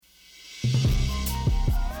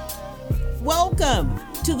Welcome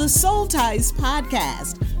to the Soul Ties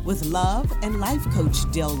Podcast with love and life coach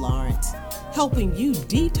Del Lawrence, helping you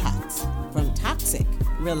detox from toxic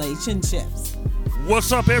relationships.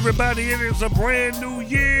 What's up, everybody? It is a brand new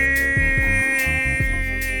year.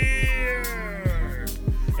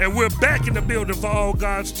 And we're back in the building for all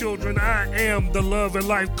God's children. I am the love and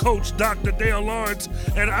life coach, Dr. Dale Lawrence,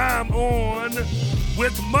 and I'm on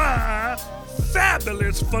with my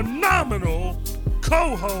fabulous, phenomenal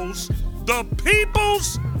co-host, the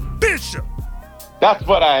People's Bishop. That's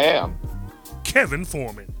what I am. Kevin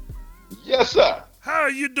Foreman. Yes, sir. How are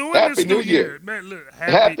you doing Happy this New new Year. year? Man, look,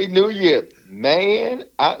 Happy New Year. Man,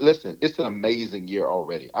 listen, it's an amazing year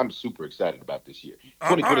already. I'm super excited about this year.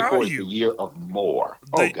 2024 is the year of more.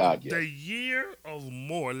 God, yes. The year of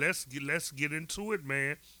more. Let's get into it,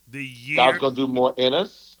 man. The year. God's going to do more in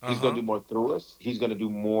us. He's going to do more through us. He's going to do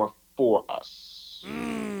more for us. I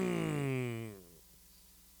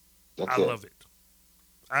love it.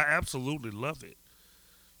 I absolutely love it.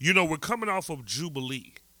 You know, we're coming off of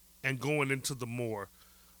Jubilee and going into the more.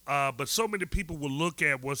 But so many people will look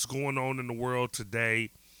at what's going on in the world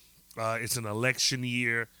today. It's an election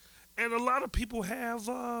year. And a lot of people have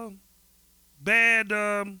bad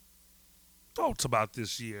thoughts about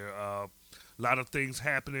this year. A lot of things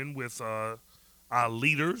happening with our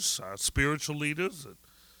leaders, our spiritual leaders,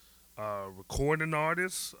 recording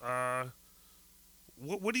artists.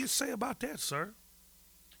 What do you say about that, sir?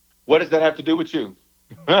 What does that have to do with you?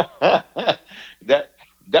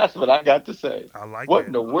 That's what I got to say. I like what that.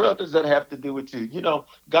 In the world does that have to do with you? You know,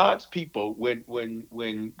 God's people,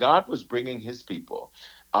 when God was bringing his people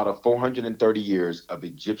out of 430 years of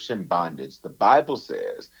Egyptian bondage, the Bible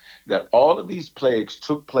says that all of these plagues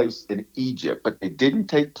took place in Egypt, but they didn't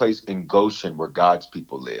take place in Goshen where God's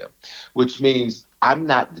people live, which means I'm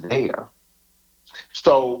not there.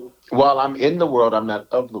 So while I'm in the world, I'm not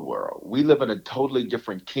of the world. We live in a totally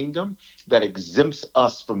different kingdom that exempts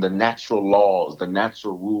us from the natural laws, the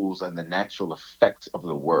natural rules, and the natural effects of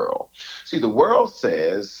the world. See, the world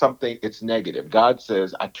says something, it's negative. God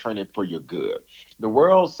says, I turn it for your good. The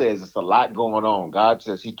world says it's a lot going on. God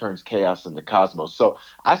says he turns chaos in the cosmos. So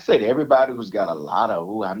I say to everybody who's got a lot of,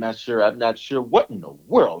 I'm not sure, what in the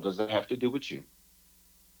world does it have to do with you?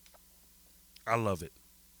 I love it.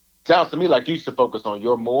 Sounds to me like you should focus on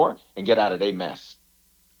your more and get out of their mess.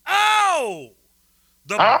 Oh!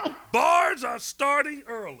 The bars are starting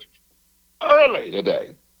early. Early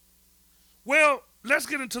today. Well, let's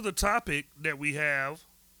get into the topic that we have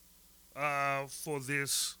for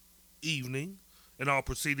this evening in our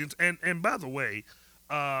proceedings. And by the way,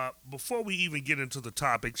 before we even get into the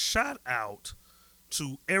topic, shout out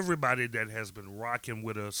to everybody that has been rocking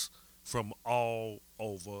with us from all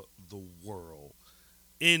over the world.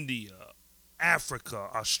 India, Africa,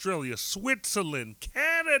 Australia, Switzerland,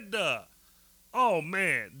 Canada. Oh,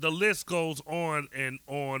 man, the list goes on and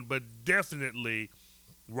on, but definitely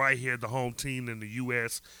right here, the home team in the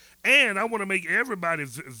U.S. And I want to make everybody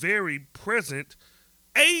very present.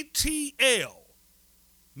 ATL,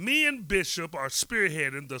 me and Bishop are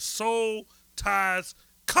spearheading the Soul Ties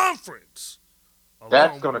Conference.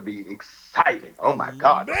 That's going to be exciting. Oh, my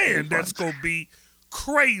God. Man, that's going to be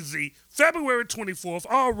crazy. February 24th,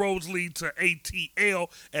 all roads lead to ATL,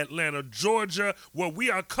 Atlanta, Georgia, where we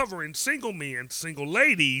are covering single men, single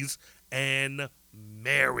ladies, and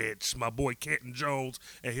marriage. My boy Kenton Jones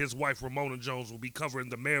and his wife Ramona Jones will be covering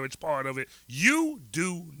the marriage part of it. You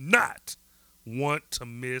do not want to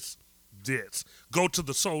miss this. Go to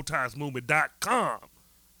the SoulTiesMovement.com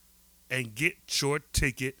and get your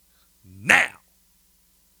ticket now.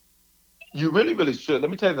 You really, really should. Let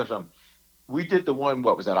me tell you something. We did the one,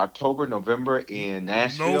 what was that, October, November in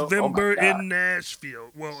Nashville? November in Nashville.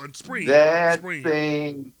 Well, in spring. That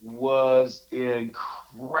thing was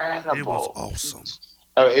incredible. It was awesome.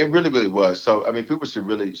 It really, really was. So, I mean, people should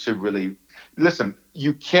really listen.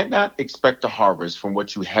 You cannot expect a harvest from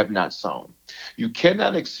what you have not sown. You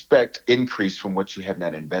cannot expect increase from what you have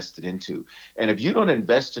not invested into. And if you don't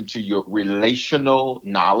invest into your relational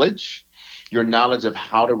knowledge, your knowledge of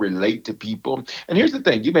how to relate to people. And here's the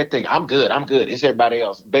thing. You may think, I'm good. It's everybody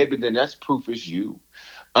else. Baby, then that's proof is you.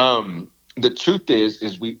 The truth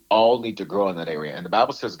is we all need to grow in that area. And the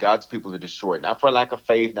Bible says God's people are destroyed, not for a lack of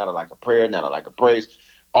faith, not a lack of prayer, not a lack of praise.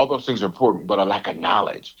 All those things are important, but a lack of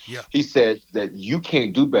knowledge. Yeah. He said that you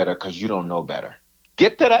can't do better because you don't know better.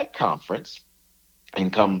 Get to that conference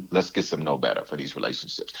and come, let's get some know better for these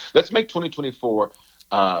relationships. Let's make 2024.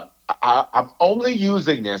 I'm only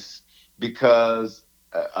using this because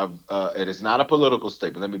it is not a political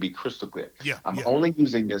statement. Let me be crystal clear. Yeah, I'm yeah. only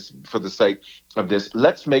using this for the sake of this.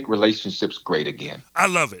 Let's make relationships great again. I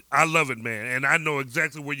love it. I love it, man. And I know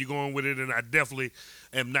exactly where you're going with it, and I definitely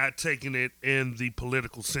am not taking it in the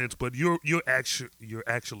political sense. But you're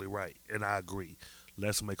actually right, and I agree.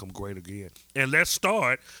 Let's make them great again. And let's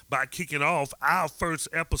start by kicking off our first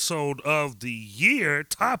episode of the year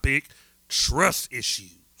topic: trust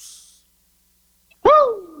issues.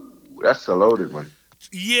 Woo! That's a loaded one.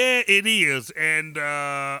 Yeah, it is. And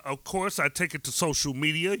of course, I take it to social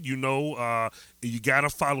media. You got to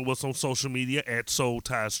follow us on social media at Soul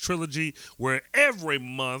Ties Trilogy, where every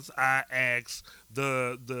month I ask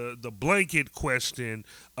the blanket question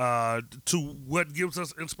to what gives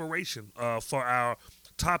us inspiration for our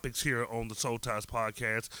topics here on the Soul Ties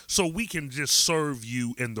podcast so we can just serve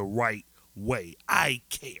you in the right way. I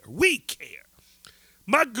care. We care.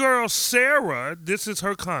 My girl Sarah, this is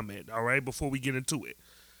her comment, all right, before we get into it.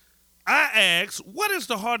 I asked, what is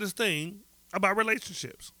the hardest thing about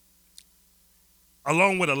relationships?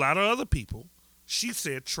 Along with a lot of other people, she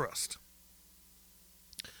said trust.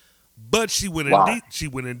 But Wow. she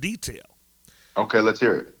went in detail. Okay, let's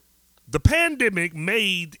hear it. The pandemic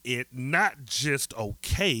made it not just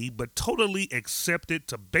okay, but totally accepted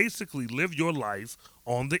to basically live your life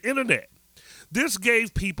on the internet. This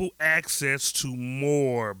gave people access to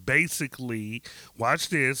more, basically, watch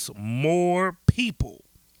this, more people.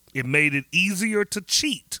 It made it easier to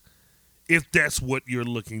cheat if that's what you're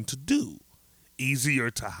looking to do. Easier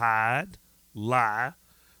to hide, lie,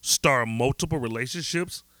 start multiple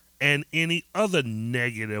relationships, and any other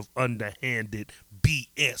negative, underhanded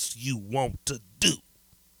BS you want to do.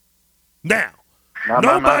 Now, My.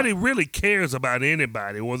 nobody really cares about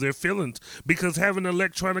anybody or their feelings because having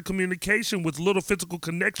electronic communication with little physical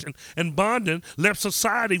connection and bonding left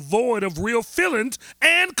society void of real feelings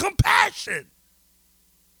and compassion.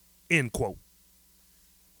 End quote.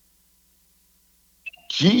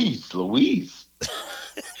 Jeez, Louise.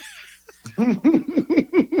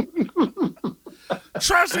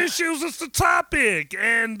 Trust issues is the topic,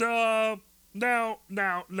 and now,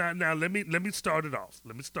 let me start it off.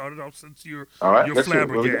 Let me start it off since All right, you're let's hear it.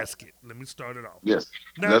 What we got? flabbergasted. Let me start it off. Yes,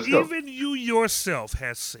 Now, let's go. even you yourself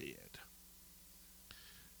has said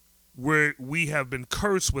where we have been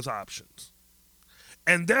cursed with options.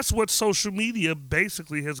 And that's what social media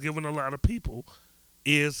basically has given a lot of people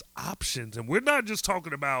is options. And we're not just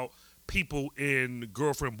talking about people in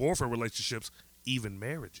girlfriend boyfriend relationships, even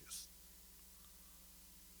marriages.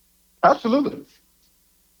 Absolutely.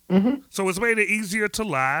 Hmm. So it's made it easier to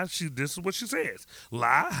lie. This is what she says: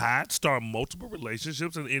 lie, hide, start multiple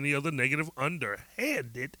relationships, and any other negative,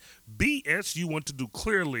 underhanded BS you want to do.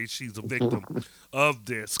 Clearly, she's a victim of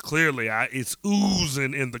this. Clearly, it's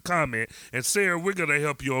oozing in the comment. And Sarah, we're gonna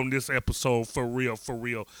help you on this episode for real, for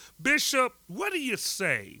real. Bishop, what do you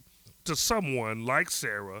say to someone like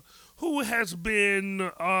Sarah who has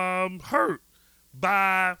been hurt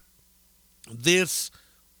by this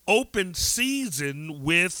open season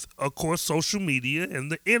with, of course, social media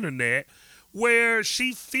and the internet, where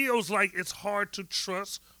she feels like it's hard to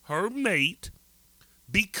trust her mate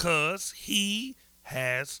because he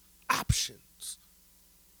has options?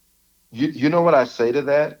 You know what I say to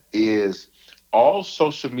that is all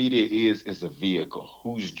social media is a vehicle.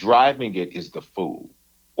 Who's driving it is the fool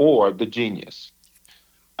or the genius.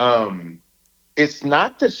 Um, it's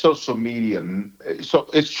not that social media, so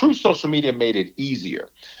it's true social media made it easier,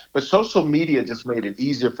 but social media just made it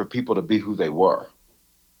easier for people to be who they were.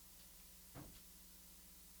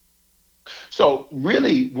 So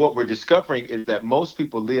really what we're discovering is that most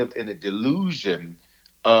people live in a delusion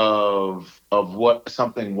of what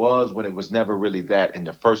something was when it was never really that in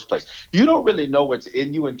the first place. You don't really know what's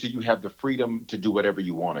in you until you have the freedom to do whatever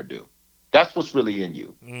you want to do. That's what's really in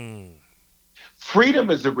you. Mm. Freedom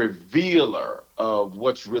is a revealer of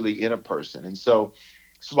what's really in a person. And so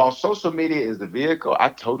while social media is the vehicle, I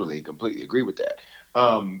totally, completely agree with that.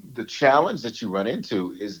 The challenge that you run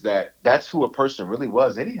into is that that's who a person really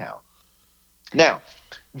was, anyhow. Now,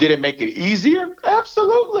 did it make it easier?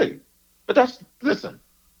 Absolutely. But listen,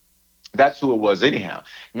 that's who it was anyhow.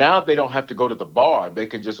 Now they don't have to go to the bar. They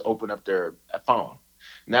can just open up their phone.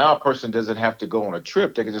 Now a person doesn't have to go on a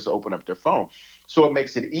trip. They can just open up their phone. So it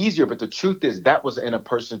makes it easier. But the truth is that was in a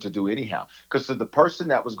person to do anyhow. Because to the person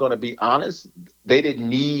that was going to be honest, they didn't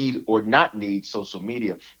need or not need social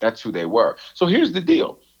media. That's who they were. So here's the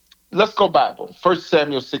deal. Let's go Bible. 1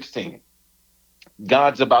 Samuel 16.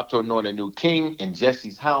 God's about to anoint a new king in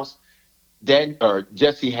Jesse's house.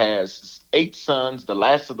 Jesse has 8 sons. The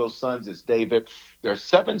last of those sons is David. There are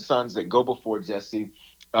 7 sons that go before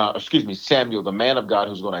Samuel, the man of God,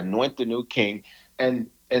 who's going to anoint the new king.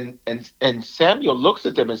 And Samuel looks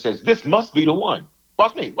at them and says, "This must be the one.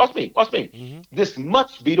 Watch me, watch me, watch me. Mm-hmm. This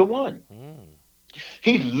must be the one. Mm.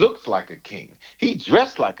 He looks like a king. He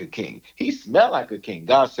dressed like a king. He smelled like a king."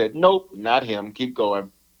 God said, "Nope, not him. Keep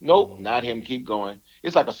going. Nope, not him. Keep going."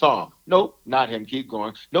 It's like a song. "Nope, not him. Keep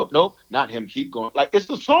going. Nope, nope, not him. Keep going." Like it's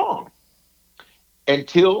a song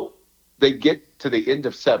until they get to the end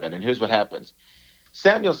of 7. And here's what happens.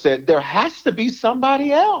 Samuel said, "There has to be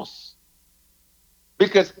somebody else,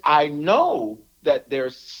 because I know that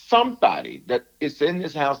there's somebody that is in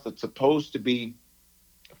this house that's supposed to be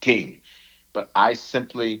king, but I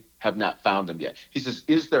simply have not found him yet." He says,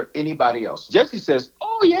 "Is there anybody else?" Jesse says,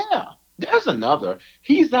 "Oh, yeah, there's another.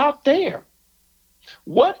 He's out there."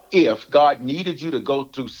 What if God needed you to go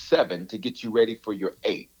through 7 to get you ready for your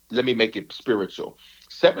 8? Let me make it spiritual.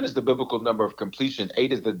 7 is the biblical number of completion.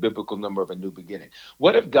 8 is the biblical number of a new beginning.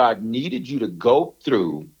 What if God needed you to go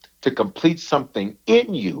through to complete something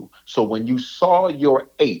in you, so when you saw your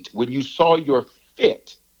 8, when you saw your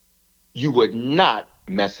fit, you would not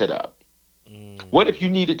mess it up? What if you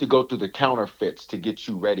needed to go through the counterfeits to get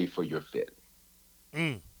you ready for your fit?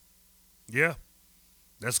 Mm. Yeah,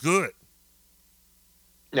 that's good.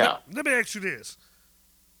 Let, Now, let me ask you this.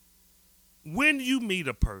 When you meet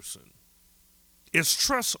a person, is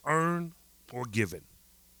trust earned or given?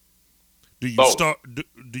 Do you both.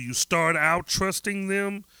 do you start out trusting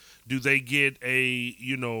them? Do they get a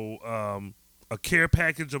care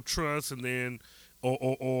package of trust, and then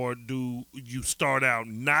or do you start out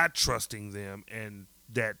not trusting them, and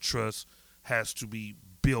that trust has to be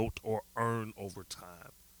built or earned over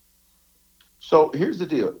time? So here's the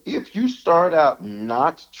deal. If you start out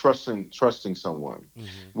not trusting someone, Mm-hmm.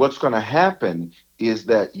 what's going to happen is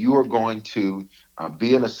that you are going to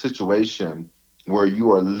be in a situation where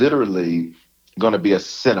you are literally going to be a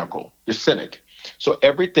cynical. You're cynic. So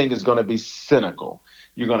everything is going to be cynical.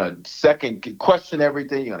 You're going to second question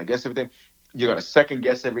everything. You're going to guess everything. You're going to second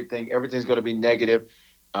guess everything. Everything's going to be negative.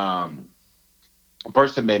 Um, a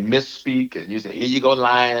person may misspeak, and you say, "Here you go,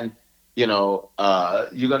 lying." You're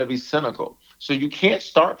going to be cynical. So you can't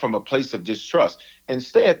start from a place of distrust.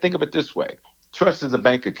 Instead, think of it this way. Trust is a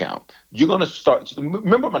bank account. You're going to start.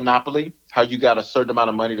 Remember Monopoly, how you got a certain amount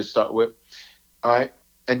of money to start with? All right.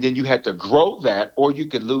 And then you had to grow that, or you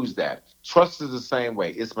could lose that. Trust is the same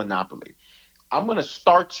way. It's Monopoly. I'm going to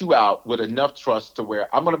start you out with enough trust to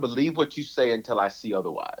where I'm going to believe what you say until I see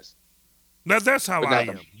otherwise. Now that's how But I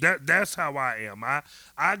now, am. That's how I am. I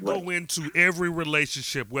right. go into every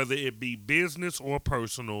relationship, whether it be business or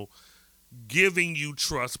personal, giving you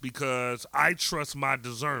trust because I trust my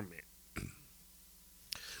discernment.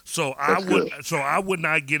 So I That's would good. so I would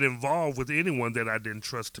not get involved with anyone that I didn't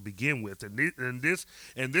trust to begin with. And this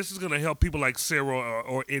is going to help people like Sarah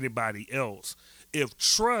or anybody else. If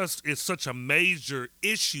trust is such a major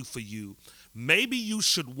issue for you, maybe you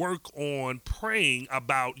should work on praying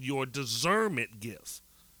about your discernment gift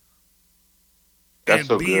That's and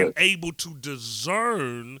so being good. able to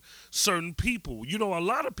discern certain people. A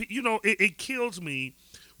lot of people, it kills me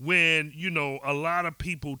when, a lot of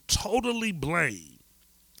people totally blame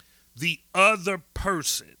the other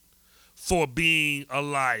person for being a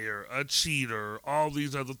liar, a cheater, all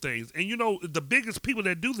these other things. And the biggest people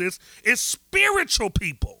that do this is spiritual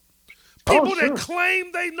people. Oh, People that sure.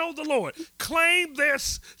 claim they know the Lord, claim they're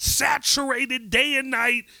saturated day and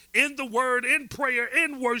night in the Word, in prayer,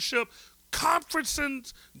 in worship,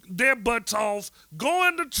 conferencing their butts off,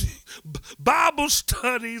 going to Bible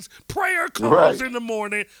studies, prayer calls Right. in the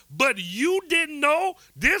morning, but you didn't know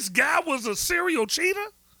this guy was a serial cheater?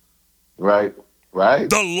 Right. Right.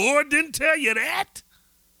 The Lord didn't tell you that?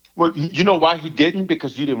 Well, you know why he didn't?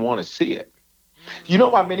 Because you didn't want to see it. You know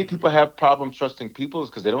why many people have problems trusting people is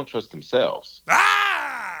because they don't trust themselves.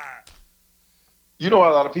 Ah! You know why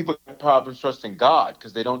a lot of people have problems trusting God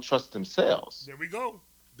because they don't trust themselves. There we go.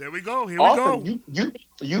 There we go. Here we Often go.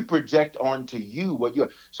 you project onto you what you're.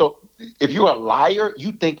 So if you're a liar,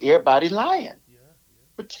 you think everybody lying,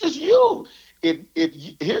 but just you.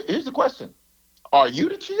 Here's the question: Are you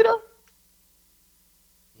the cheater?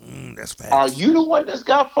 That's Are facts. you the one that's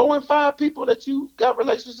got 4 and 5 people that you got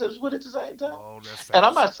relationships with at the same time? Oh, that's And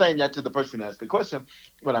I'm facts. not saying that to the person who asked the question,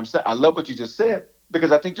 but I'm saying I love what you just said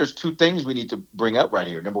because I think there's 2 things we need to bring up right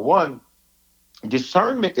here. Number one,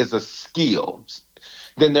 discernment is a skill.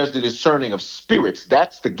 Then there's the discerning of spirits.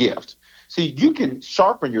 That's the gift. See, you can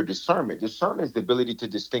sharpen your discernment. Discernment is the ability to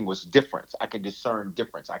distinguish difference. I can discern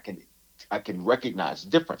difference. I can recognize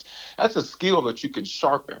difference. That's a skill that you can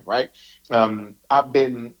sharpen, right? I've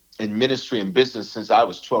been in ministry and business since I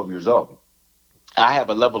was 12 years old. I have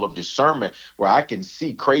a level of discernment where I can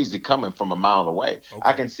see crazy coming from a mile away. I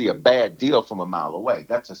Okay. can see a bad deal from a mile away.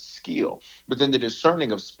 That's a skill. But then the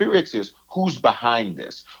discerning of spirits is who's behind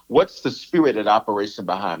this? What's the spirit and operation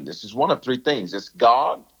behind this? It's one of three things. It's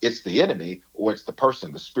God, it's the enemy, or it's the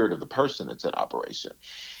person, the spirit of the person that's in operation.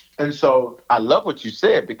 And so I love what you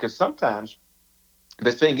said because sometimes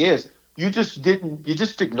the thing is, you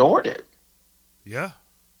just ignored it. Yeah.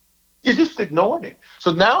 You just ignored it.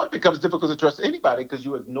 So now it becomes difficult to trust anybody because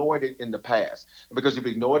you ignored it in the past. And because you've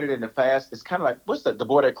ignored it in the past, it's kind of like what's that? The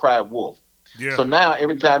boy that cried wolf. Yeah. So now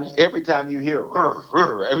every time you hear "Rrr,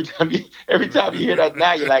 rrr," every time you hear that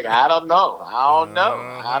now you're like I don't know, I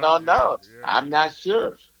Uh-huh. don't Yeah. know, Yeah. I'm not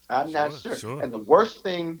sure. I'm not Sure. sure. Sure. And the worst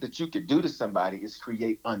thing that you could do to somebody is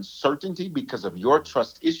create uncertainty because of your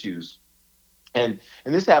trust issues and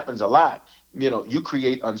this happens a lot. You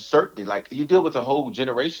create uncertainty. Like you deal with a whole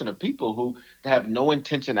generation of people who have no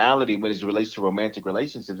intentionality when it relates to romantic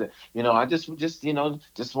relationships. I just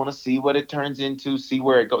just want to see what it turns into, see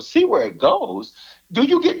where it goes. See where it goes. Do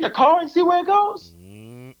you get in the car and see where it goes?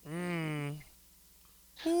 Mm-mm.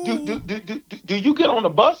 Do Ooh. do, do, do, do you get on a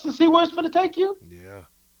bus and see where it's going to take you? Yeah.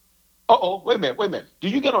 Oh, wait a minute, wait a minute. Do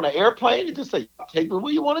you get on an airplane and just say, "Take me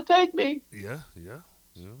where you want to take me"? Yeah. Yeah.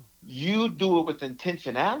 Yeah. You do it with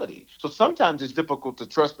intentionality. So sometimes it's difficult to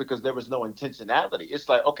trust because there was no intentionality. It's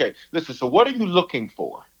like, okay, listen, so what are you looking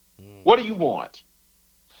for? Mm. What do you want?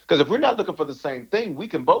 Because if we're not looking for the same thing, we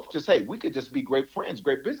can both just, hey, we could just be great friends,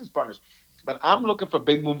 great business partners. But I'm looking for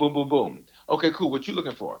big boom, boom, boom, boom. Okay, cool. What you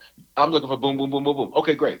looking for? I'm looking for boom, boom, boom, boom, boom.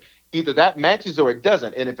 Okay, great. Either that matches or it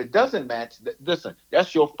doesn't. And if it doesn't match, listen,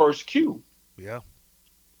 that's your first cue. Yeah.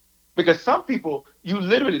 Because some people, you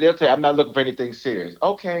literally, they'll say, I'm not looking for anything serious.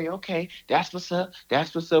 Okay, okay. That's what's up.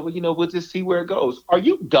 That's what's up. Well, we'll just see where it goes. Are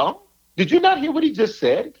you dumb? Did you not hear what he just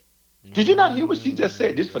said? Did you not hear what she just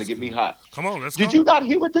said? This is going to Let's get me go. hot. Come on. Let's Did go. you not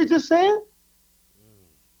hear what they just said?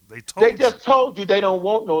 They They told you. just told you they don't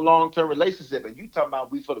want no long-term relationship. And you talking about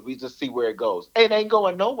we just see where it goes. It ain't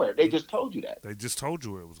going nowhere. They just told you that. They just told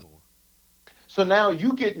you where it was going. So now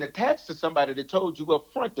you getting attached to somebody that told you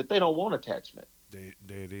up front that they don't want attachment. There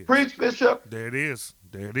it is. Preach, Bishop. There it is.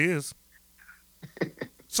 There it is.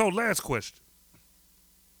 So, last question.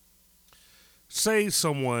 Say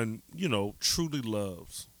someone, truly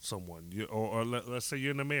loves someone, or let's say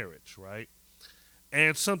you're in a marriage, right?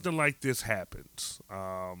 And something like this happens.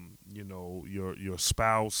 Your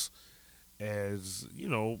spouse has,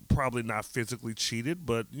 probably not physically cheated,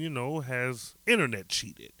 but, has internet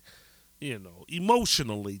cheated,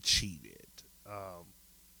 emotionally cheated.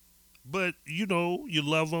 But, you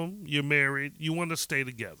love them, you're married, you want to stay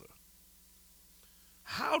together.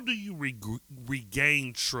 How do you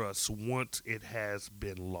regain trust once it has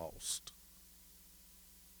been lost?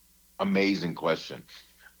 Amazing question.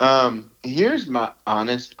 Here's my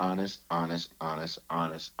honest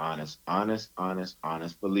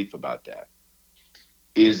belief about that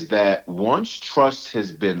is that once trust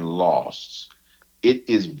has been lost, it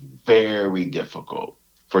is very difficult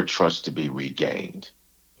for trust to be regained.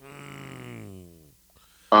 Mm.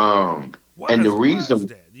 Um, and the Why is reason,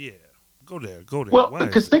 that? Yeah. Go there. Go there. well, Why is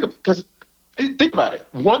because that? think about it.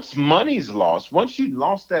 Once money's lost, once you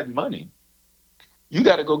lost that money, you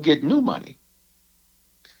got to go get new money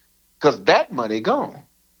because that money gone.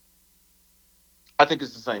 I think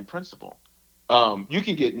it's the same principle. You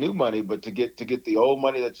can get new money, but to get the old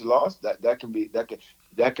money that you lost, that can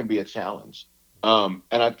be a challenge. And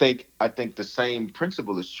I think the same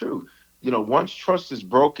principle is true. Once trust is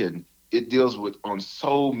broken, it deals with on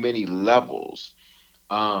so many levels.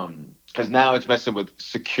 Because now it's messing with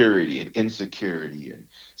security and insecurity and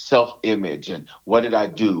self-image and what did I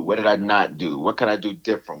do? What did I not do? What can I do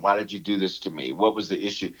different? Why did you do this to me? What was the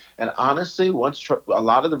issue? And honestly, a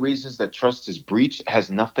lot of the reasons that trust is breached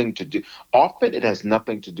has nothing to do. Often it has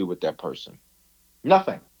nothing to do with that person.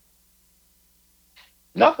 Nothing.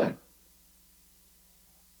 Nothing.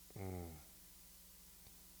 Mm.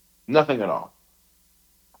 Nothing at all.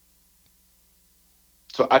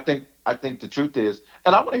 So I think the truth is,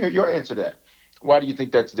 and I want to hear your answer to that. Why do you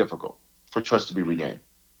think that's difficult for trust to be regained?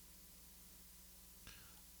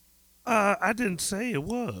 I didn't say it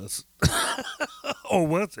was. Or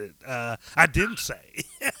was it? I didn't say.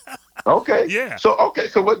 Okay. Yeah. So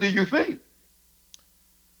what do you think?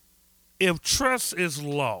 If trust is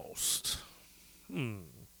lost, you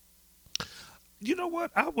know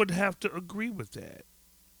what? I would have to agree with that.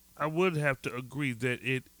 I would have to agree that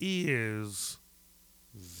it is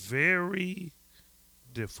very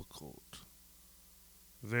difficult,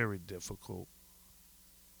 very difficult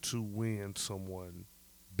to win someone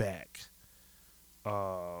back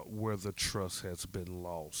where the trust has been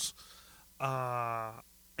lost. Uh,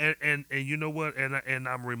 and you know what? And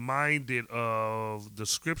I'm reminded of the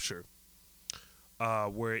scripture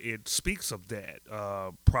where it speaks of that.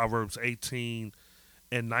 Proverbs 18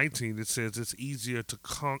 and 19. It says it's easier to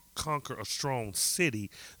conquer a strong city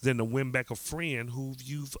than to win back a friend who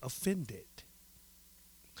you've offended.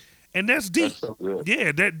 And that's That's deep. so good.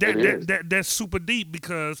 Yeah, It is. that's super deep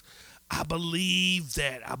because I believe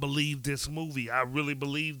that. I believe this movie. I really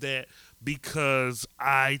believe that because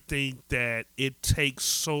I think that it takes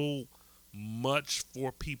so much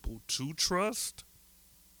for people to trust,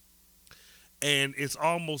 and it's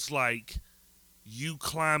almost like you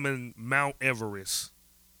climbing Mount Everest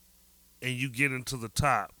and you get into the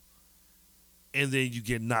top, and then you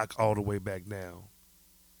get knocked all the way back down,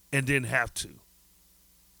 and didn't have to.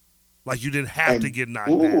 Like you didn't have to And get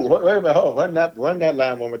knocked ooh, down. wait a minute, hold on. Run that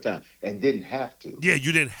line one more time. And didn't have to. Yeah,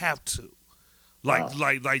 you didn't have to. Wow.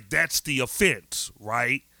 Like that's the offense,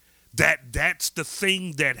 right? That's the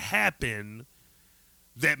thing that happened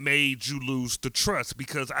that made you lose the trust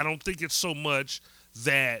because I don't think it's so much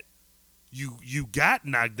that you got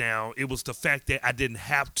knocked down. It was the fact that I didn't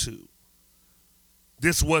have to.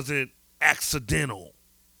 This wasn't accidental.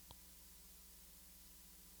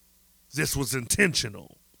 This was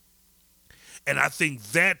intentional. And I think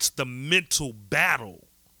that's the mental battle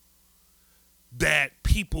that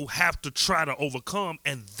people have to try to overcome,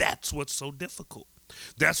 and that's what's so difficult.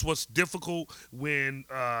 That's what's difficult when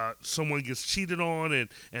someone gets cheated on,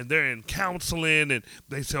 and they're in counseling, and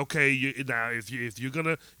they say, okay, now if you're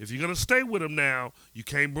gonna stay with them now, you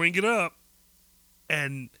can't bring it up,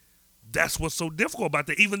 and that's what's so difficult about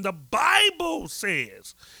that. Even the Bible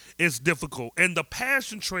says it's difficult, and the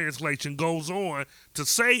Passion Translation goes on to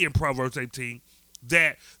say in Proverbs 18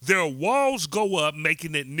 that their walls go up,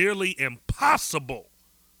 making it nearly impossible.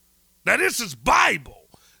 Now, this is Bible.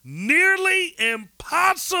 Nearly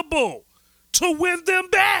impossible to win them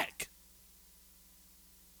back.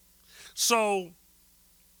 So,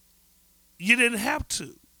 you didn't have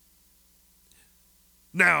to.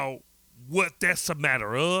 Now, what that's a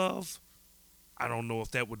matter of, I don't know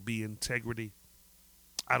if that would be integrity.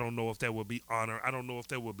 I don't know if that would be honor. I don't know if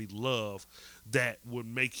that would be love that would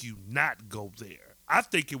make you not go there. I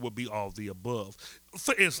think it would be all the above.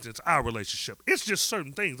 For instance, our relationship. It's just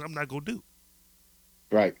certain things I'm not gonna do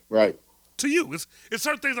Right, right, to you. It's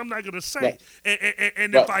certain things I'm not gonna say. right,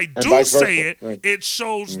 And if right. I And do vice say versa. it, Right. it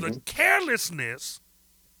shows the Hmm. carelessness,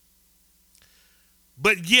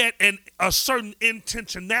 but yet a certain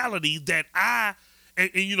intentionality that and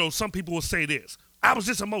you know, some people will say this. I was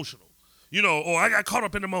just emotional. You know, or I got caught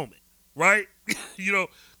up in the moment, right? you know,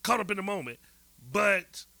 caught up in the moment.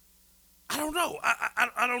 But I don't know.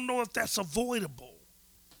 I don't know if that's avoidable.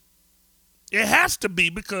 It has to be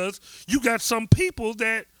because you got some people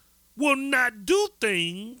that will not do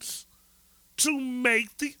things to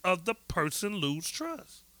make the other person lose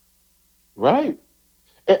trust. Right.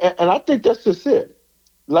 And I think that's just it.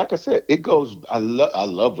 Like I said, it goes. I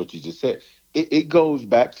love what you just said. It goes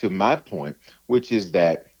back to my point, which is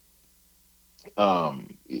that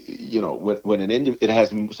when it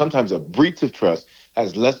has sometimes a breach of trust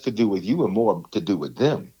has less to do with you and more to do with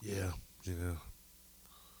them. Yeah, yeah,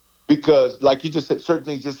 Because, like you just said, certain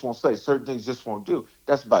things just won't say, certain things just won't do.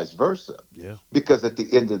 That's vice versa. yeah, Because at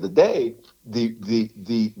the end of the day,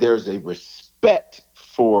 there's a respect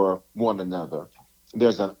for one another.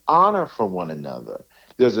 There's an honor for one another.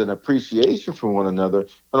 There's an appreciation for one another.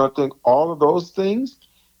 And I think all of those things,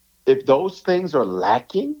 if those things are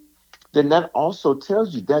lacking, then that also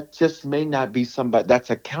tells you that just may not be somebody that's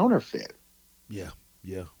a counterfeit. yeah,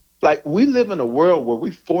 yeah. Like we live in a world where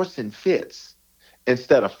we forcing fits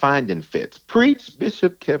instead of finding fits. Preach,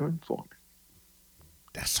 Bishop Kevin Foreman.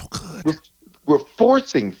 That's so good. We're, we're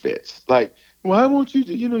forcing fits. Like, why won't you?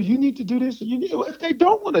 You need to do this. If they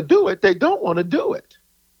don't want to do it, they don't want to do it.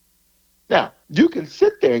 Now, you can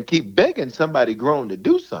sit there and keep begging somebody grown to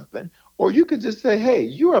do something, or you can just say, "Hey,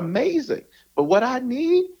 you're amazing, but what I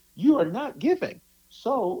need, you are not giving."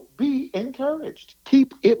 So be encouraged.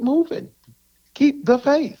 Keep it moving. Keep the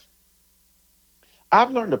faith.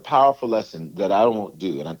 I've learned a powerful lesson that I don't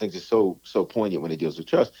do, and I think it's so poignant when it deals with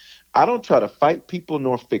trust. I don't try to fight people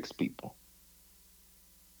nor fix people.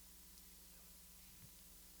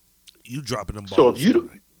 You dropping them So balls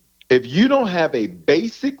tonight. if you don't have a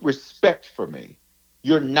basic respect for me,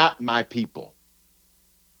 you're not my people,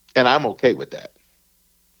 and I'm okay with that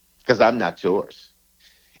because I'm not yours.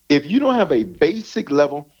 If you don't have a basic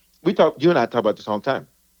level, you and I talk about this all the time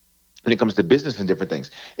when it comes to business and different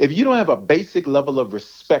things. If you don't have a basic level of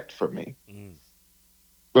respect for me, Mm,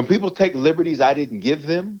 when people take liberties I didn't give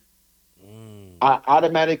them, mm, I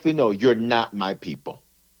automatically know you're not my people.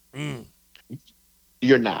 mm.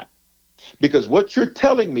 You're not. Because what you're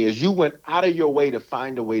telling me is you went out of your way to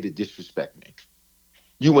find a way to disrespect me.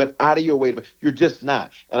 You went out of your way to, you're just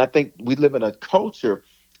not. And I think we live in a culture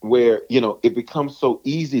where, it becomes so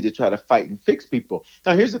easy to try to fight and fix people.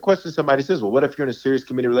 Now, here's the question somebody says, well, what if you're in a serious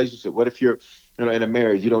committed relationship? What if you're, in a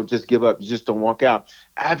marriage? You don't just give up, you just don't walk out.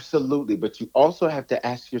 Absolutely. But you also have to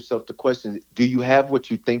ask yourself the question, do you have what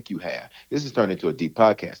you think you have? This is turning into a deep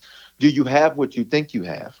podcast. Do you have what you think you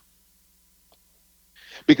have?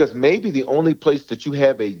 Because maybe the only place that you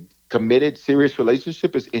have a committed, serious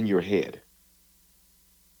relationship is in your head.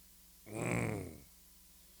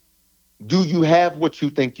 Do you have what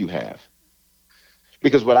you think you have?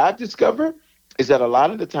 Because what I've discovered is that a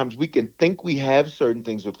lot of the times we can think we have certain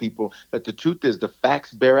things with people, but the truth is the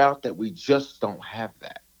facts bear out that we just don't have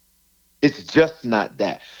that. It's just not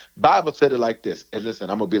that. Bible said it like this. And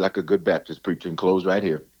listen, I'm going to be like a good Baptist preacher and close right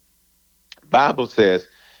here. Bible says,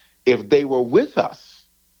 if they were with us,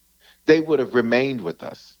 they would have remained with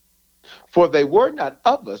us. For they were not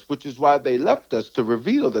of us, which is why they left us to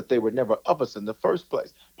reveal that they were never of us in the first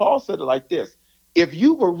place. Paul said it like this. If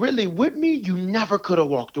you were really with me, you never could have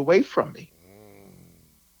walked away from me.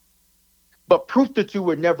 But proof that you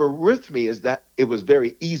were never with me is that it was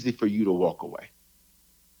very easy for you to walk away.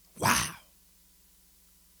 Wow.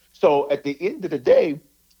 So at the end of the day,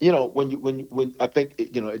 when I think,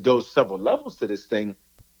 it goes several levels to this thing.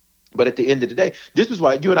 But at the end of the day, this is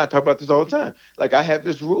why you and I talk about this all the time. Like I have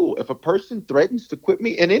this rule. If a person threatens to quit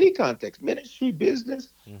me in any context, ministry,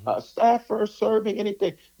 business, staffer, serving,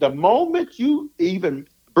 anything, the moment you even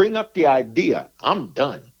bring up the idea, I'm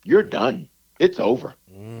done. You're done. It's over.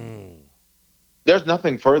 There's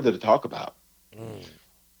nothing further to talk about.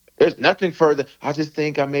 There's nothing further. I just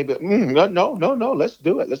think I maybe, no. Let's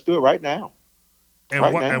do it. Let's do it right now.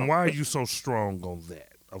 And why are you so strong on that?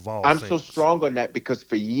 Of all I'm things? so strong on that because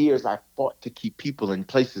for years I fought to keep people in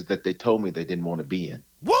places that they told me they didn't want to be in.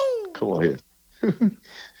 Woo! Come on here.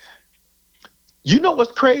 You know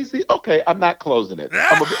what's crazy? Okay, I'm not closing it.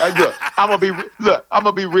 I'm gonna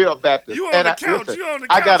be real Baptist. You on the couch? Listen, You on the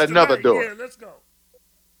couch? I got another tonight. door. Yeah, let's go.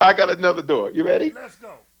 I got another door. You ready? Let's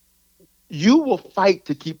go. You will fight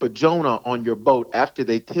to keep a Jonah on your boat after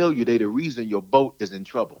they tell you they're the reason your boat is in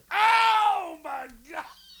trouble. Oh my God!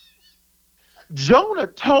 Jonah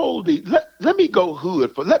told let me go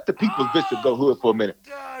hood let the people's bishop go hood for a minute.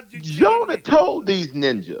 God, Jonah told these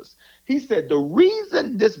ninjas, he said, the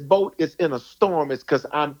reason this boat is in a storm is because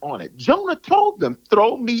I'm on it. Jonah told them,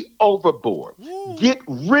 throw me overboard. Woo. Get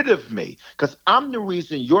rid of me because I'm the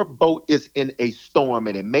reason your boat is in a storm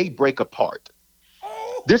and it may break apart.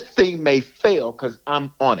 Oh. This thing may fail because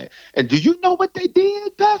I'm on it. And do you know what they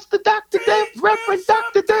did, Pastor Dr. Dale, Reverend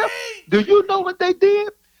Dr. Dale? Do you know what they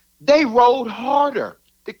did? They rode harder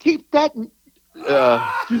to keep that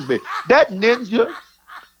ninja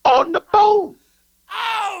on the boat.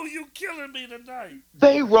 Oh, you killing me tonight.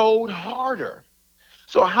 They rode harder.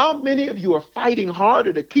 So how many of you are fighting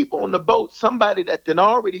harder to keep on the boat somebody that then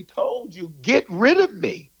already told you, get rid of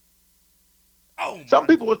me? Oh, some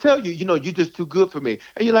people will tell you, you're just too good for me.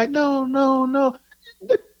 And you're like, no.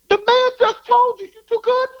 The man just told you you're too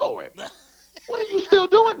good for him. What are you still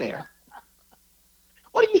doing there?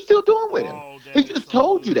 What are you still doing with him? He just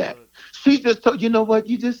told you that. She just told you know what?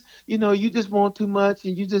 You just want too much,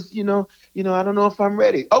 and you just, I don't know if I'm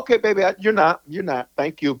ready. Okay, baby, you're not.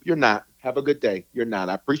 Thank you. You're not. Have a good day. You're not.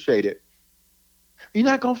 I appreciate it. You're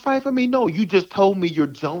not gonna fight for me? No, you just told me you're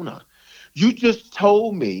Jonah. You just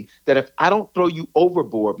told me that if I don't throw you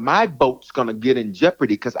overboard, my boat's gonna get in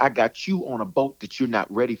jeopardy because I got you on a boat that you're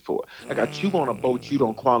not ready for. I got you on a boat you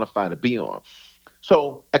don't qualify to be on.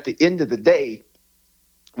 So at the end of the day,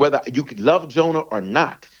 whether you could love Jonah or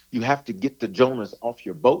not, you have to get the Jonahs off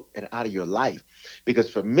your boat and out of your life. Because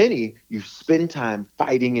for many, you spend time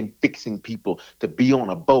fighting and fixing people to be on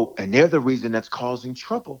a boat, and they're the reason that's causing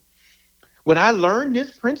trouble. When I learned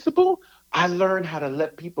this principle, I learned how to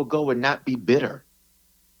let people go and not be bitter,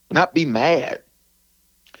 not be mad.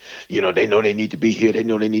 They know they need to be here. They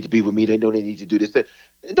know they need to be with me. They know they need to do this.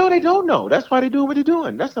 No, they don't know. That's why they're doing what they're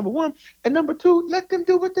doing. That's number one. And number two, let them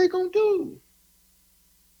do what they're going to do.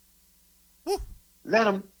 Let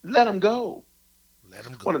them go. Let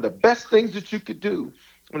them go. One of the best things that you could do,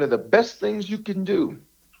 one of the best things you can do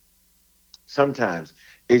sometimes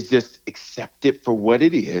is just accept it for what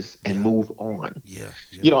it is and move on. Yeah.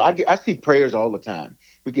 I see prayers all the time.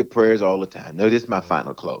 We get prayers all the time. No, this is my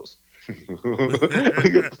final close.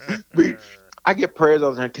 I get prayers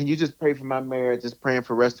all the time. Can you just pray for my marriage? Just praying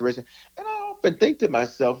for restoration. And I often think to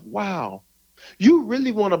myself, wow, you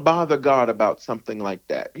really want to bother God about something like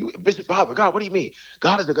that? Bishop, bother God? What do you mean?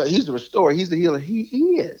 God is the God. He's the restorer. He's the healer.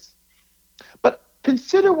 He is.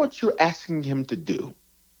 consider what you're asking him to do.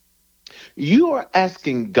 You are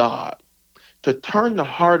asking God to turn the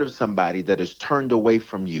heart of somebody that is turned away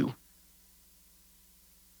from you.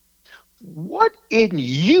 What in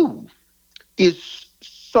you is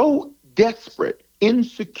so desperate,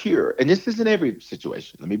 insecure, and this isn't every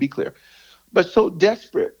situation, let me be clear, but so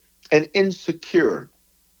desperate and insecure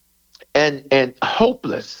and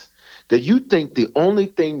hopeless that you think the only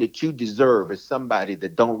thing that you deserve is somebody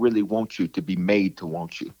that don't really want you to be made to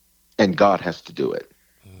want you, and God has to do it.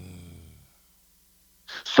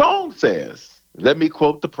 Song says, let me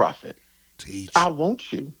quote the prophet, Teach. I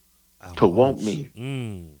want you I to want want me.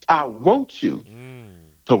 Mm, I want you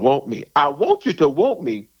to want me. I want you to want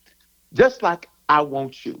me just like I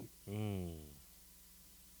want you. mm.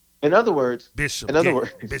 In other words, Bishop in other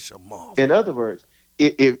Gates, words, Bishop Marvel. in other words,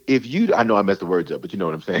 if you, I know I messed the words up, but you know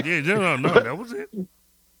what I'm saying. Yeah, no, that was it.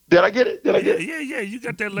 Did I get it? Did I Yeah, get it? yeah, yeah. You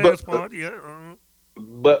got that But last part. Yeah.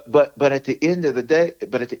 but at the end of the day,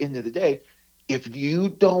 if you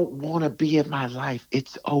don't want to be in my life,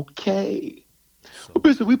 it's okay. So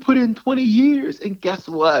Listen, we put in 20 years, and guess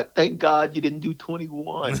what? Thank God you didn't do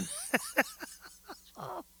 21.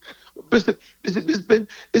 Listen,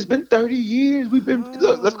 it's been 30 years. We've been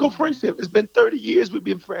look. Let's go oh, friendship. It's been 30 years. We've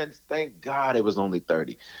been friends. Thank God it was only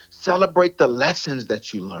 30. Celebrate the lessons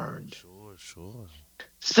that you learned. sure, sure.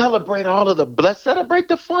 Celebrate all of the bless. Celebrate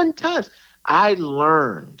the fun times. I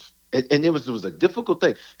learned, and it was a difficult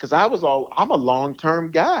thing because I'm a long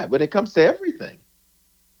term guy when it comes to everything.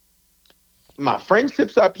 My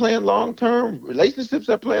friendships I plan long term, relationships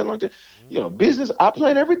I plan long term, business I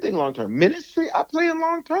plan everything long term, ministry I plan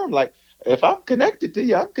long term. Like if I'm connected to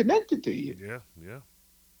you, I'm connected to you. Yeah, yeah.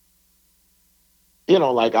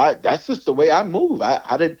 Like that's just the way I move.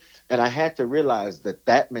 I didn't, and I had to realize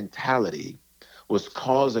that mentality was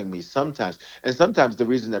causing me sometimes, and sometimes the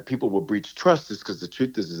reason that people will breach trust is because the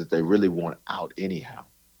truth is that they really want out anyhow,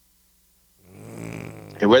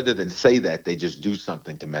 and Mm. rather than say that, they just do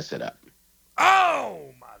something to mess it up.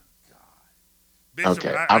 Oh my God, Bishop,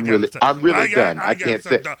 Okay, I gotta stop. I'm really done. I I gotta can't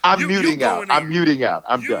stop. say No, I'm you muting out. going in? I'm muting out.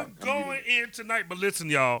 I'm You done. I'm muting going in tonight? But listen,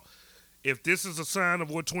 y'all. If this is a sign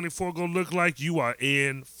of what 24 gonna look like, you are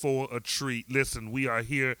in for a treat. Listen, we are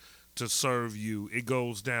here to serve you. It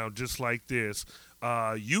goes down just like this.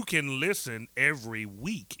 You can listen every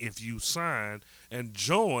week if you sign and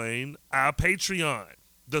join our Patreon,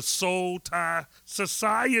 the Soul Tie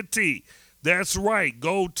Society. That's right.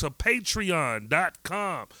 Go to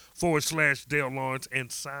patreon.com/Dale Lawrence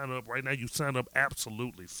and sign up. Right now, you sign up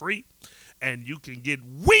absolutely free, and you can get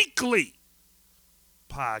weekly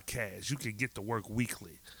podcasts. You can get to work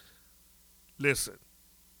weekly. Listen,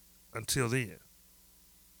 until then,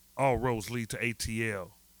 all roads lead to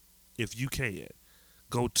ATL. If you can,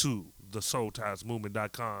 go to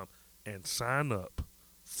thesoultiesmovement.com and sign up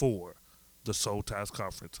for the Soul Ties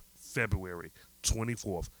Conference, February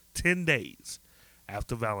 24th, 10 days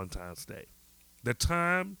after Valentine's Day. The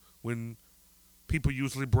time when people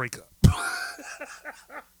usually break up.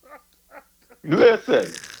 you.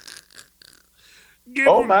 Listen.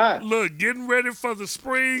 Oh my. Getting ready for the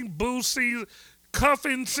spring boo season.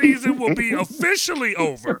 Cuffing season will be officially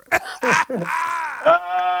over.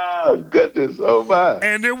 Oh goodness. Oh my.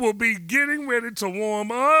 And it will be getting ready to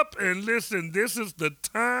warm up. And listen, this is the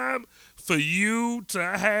time for you to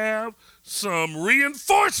have some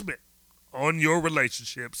reinforcement on your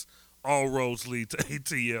relationships. All roads lead to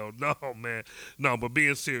ATL. No, man. No, but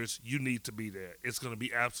being serious, you need to be there. It's going to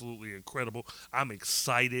be absolutely incredible. I'm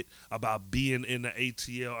excited about being in the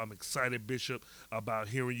ATL. I'm excited, Bishop, about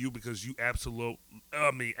hearing you because you absolutely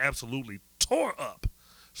tore up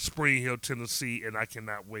Spring Hill, Tennessee, and I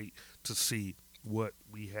cannot wait to see what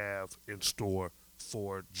we have in store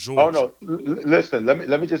for Oh Georgia. no. Listen.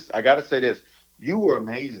 Let me just. I gotta say this. You were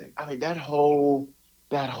amazing. I mean, that whole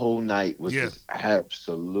night was Yeah. just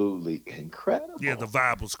absolutely Yeah, the incredible.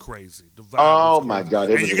 vibe was crazy. The vibe was Oh my crazy. God.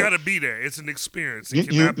 It And was. you got to be there. It's an experience. It You you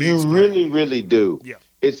cannot be you explained. really really do. Yeah.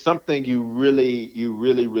 It's something you really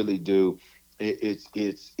do. It's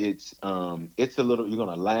a little. You're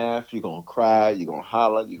gonna laugh. You're gonna cry. You're gonna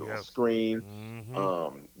holler. You're gonna Yeah. scream.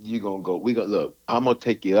 Mm-hmm. You're gonna go. We gonna look. I'm gonna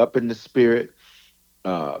take you up in the spirit.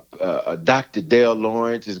 Dr. Dale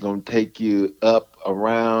Lawrence is gonna take you up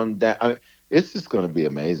around that. It's just gonna be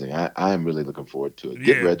amazing. I'm really looking forward to it.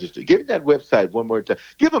 Get Yeah. registered. Give me that website one more time.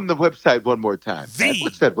 Give them the website one more time. Pat. The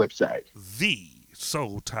What's that website?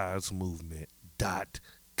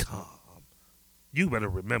 TheSoulTiesMovement.com. You better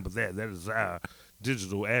remember that. That is our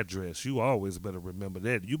digital address. You always better remember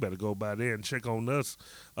that. You better go by there and check on us.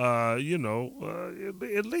 At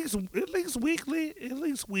least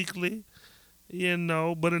weekly.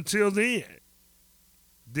 But until then,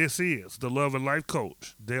 This is the Love and Life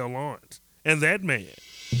Coach, Dale Lawrence. And that man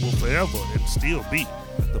will forever and still be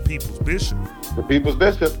the people's bishop. The people's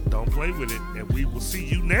bishop. Don't play with it. And we will see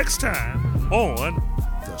you next time on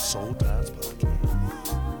the Soul Ties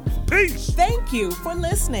Podcast. Peace. Thank you for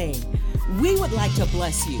listening. We would like to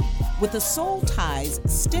bless you with the Soul Ties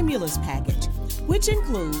Stimulus Package, which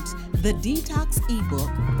includes the Detox ebook,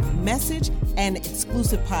 message, and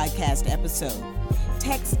exclusive podcast episode.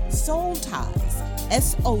 Text Soul Ties,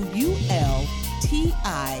 SOULTIES,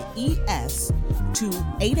 to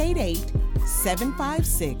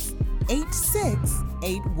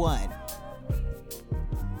 888-756-8681.